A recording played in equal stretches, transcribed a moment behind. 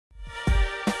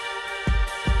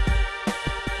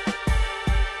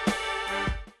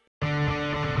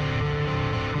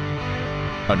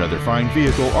Another fine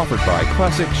vehicle offered by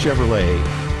Classic Chevrolet.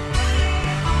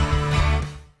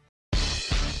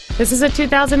 This is a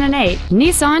 2008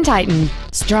 Nissan Titan.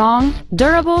 Strong,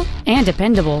 durable, and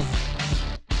dependable.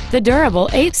 The durable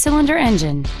 8-cylinder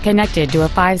engine, connected to a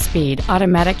 5-speed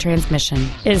automatic transmission,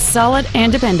 is solid and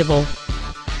dependable.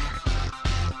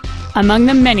 Among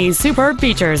the many superb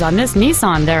features on this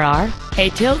Nissan there are a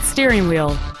tilt steering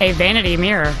wheel, a vanity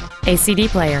mirror, a CD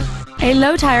player, a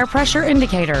low tire pressure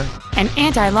indicator, an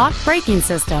anti-lock braking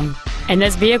system, and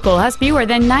this vehicle has fewer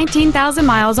than 19,000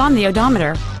 miles on the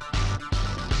odometer.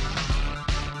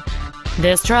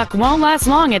 This truck won't last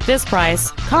long at this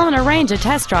price. Call and arrange a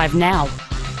test drive now.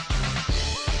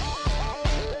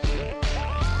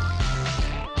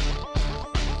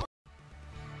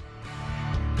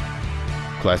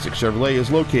 Classic Chevrolet is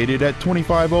located at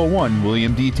 2501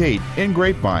 William D Tate in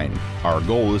Grapevine. Our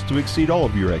goal is to exceed all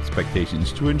of your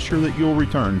expectations to ensure that you'll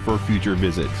return for future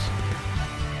visits.